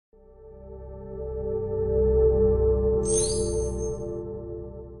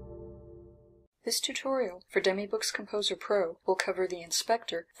This tutorial for Demibooks Composer Pro will cover the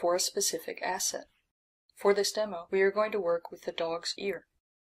inspector for a specific asset. For this demo, we are going to work with the dog's ear.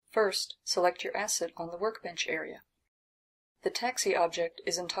 First, select your asset on the workbench area. The taxi object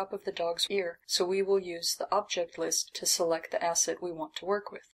is on top of the dog's ear, so we will use the object list to select the asset we want to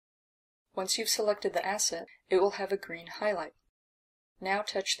work with. Once you've selected the asset, it will have a green highlight. Now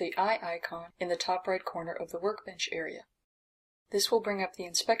touch the eye icon in the top right corner of the workbench area. This will bring up the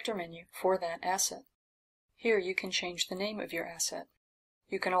inspector menu for that asset. Here you can change the name of your asset.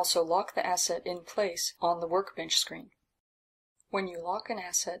 You can also lock the asset in place on the workbench screen. When you lock an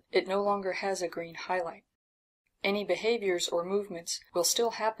asset, it no longer has a green highlight. Any behaviors or movements will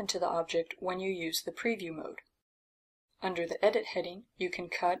still happen to the object when you use the preview mode. Under the Edit heading, you can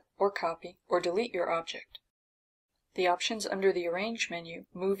cut or copy or delete your object. The options under the Arrange menu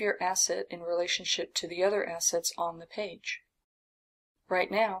move your asset in relationship to the other assets on the page.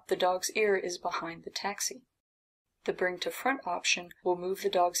 Right now, the dog's ear is behind the taxi. The Bring to Front option will move the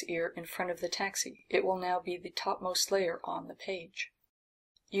dog's ear in front of the taxi. It will now be the topmost layer on the page.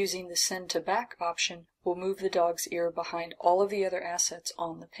 Using the Send to Back option will move the dog's ear behind all of the other assets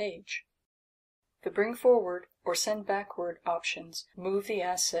on the page. The Bring Forward or Send Backward options move the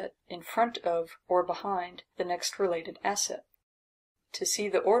asset in front of or behind the next related asset. To see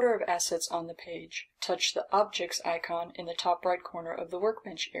the order of assets on the page, touch the Objects icon in the top right corner of the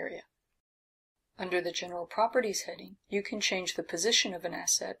workbench area. Under the General Properties heading, you can change the position of an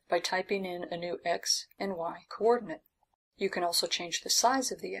asset by typing in a new X and Y coordinate. You can also change the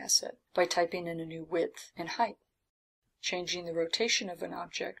size of the asset by typing in a new width and height. Changing the rotation of an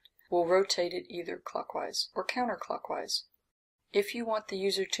object will rotate it either clockwise or counterclockwise. If you want the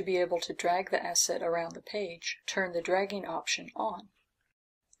user to be able to drag the asset around the page, turn the dragging option on.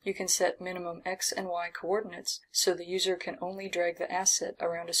 You can set minimum X and Y coordinates so the user can only drag the asset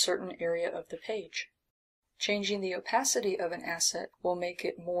around a certain area of the page. Changing the opacity of an asset will make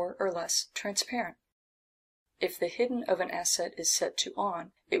it more or less transparent. If the hidden of an asset is set to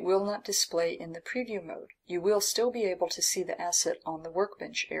on, it will not display in the preview mode. You will still be able to see the asset on the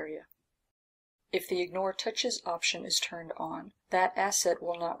workbench area. If the Ignore Touches option is turned on, that asset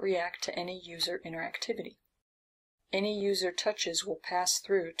will not react to any user interactivity. Any user touches will pass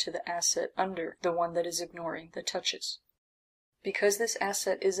through to the asset under the one that is ignoring the touches. Because this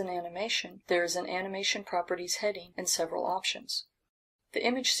asset is an animation, there is an Animation Properties heading and several options. The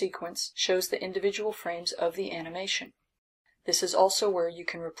image sequence shows the individual frames of the animation. This is also where you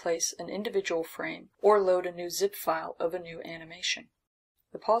can replace an individual frame or load a new zip file of a new animation.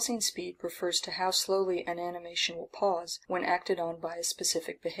 The pausing speed refers to how slowly an animation will pause when acted on by a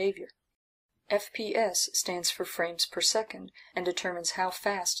specific behavior. FPS stands for frames per second and determines how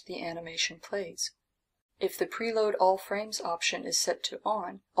fast the animation plays. If the Preload All Frames option is set to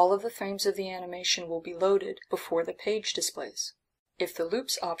on, all of the frames of the animation will be loaded before the page displays. If the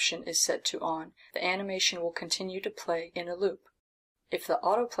Loops option is set to on, the animation will continue to play in a loop. If the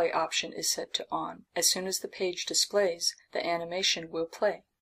Autoplay option is set to on, as soon as the page displays, the animation will play.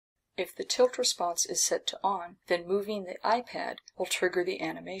 If the Tilt response is set to on, then moving the iPad will trigger the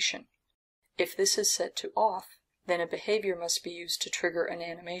animation. If this is set to off, then a behavior must be used to trigger an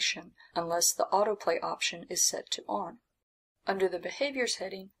animation unless the Autoplay option is set to on. Under the Behaviors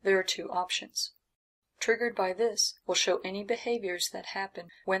heading, there are two options. Triggered by this will show any behaviors that happen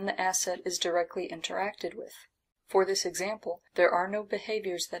when the asset is directly interacted with. For this example, there are no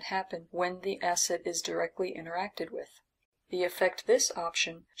behaviors that happen when the asset is directly interacted with. The Affect This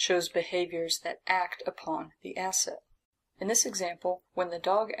option shows behaviors that act upon the asset. In this example, when the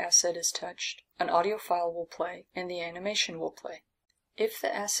dog asset is touched, an audio file will play and the animation will play. If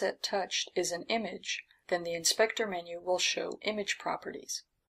the asset touched is an image, then the Inspector menu will show Image Properties.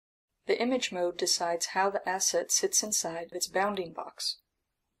 The Image mode decides how the asset sits inside its bounding box.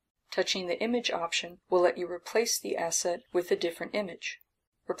 Touching the Image option will let you replace the asset with a different image.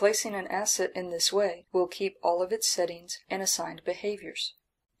 Replacing an asset in this way will keep all of its settings and assigned behaviors.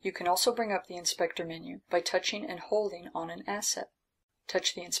 You can also bring up the Inspector menu by touching and holding on an asset.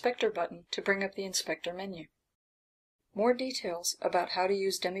 Touch the Inspector button to bring up the Inspector menu. More details about how to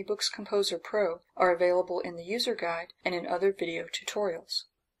use Demibooks Composer Pro are available in the user guide and in other video tutorials.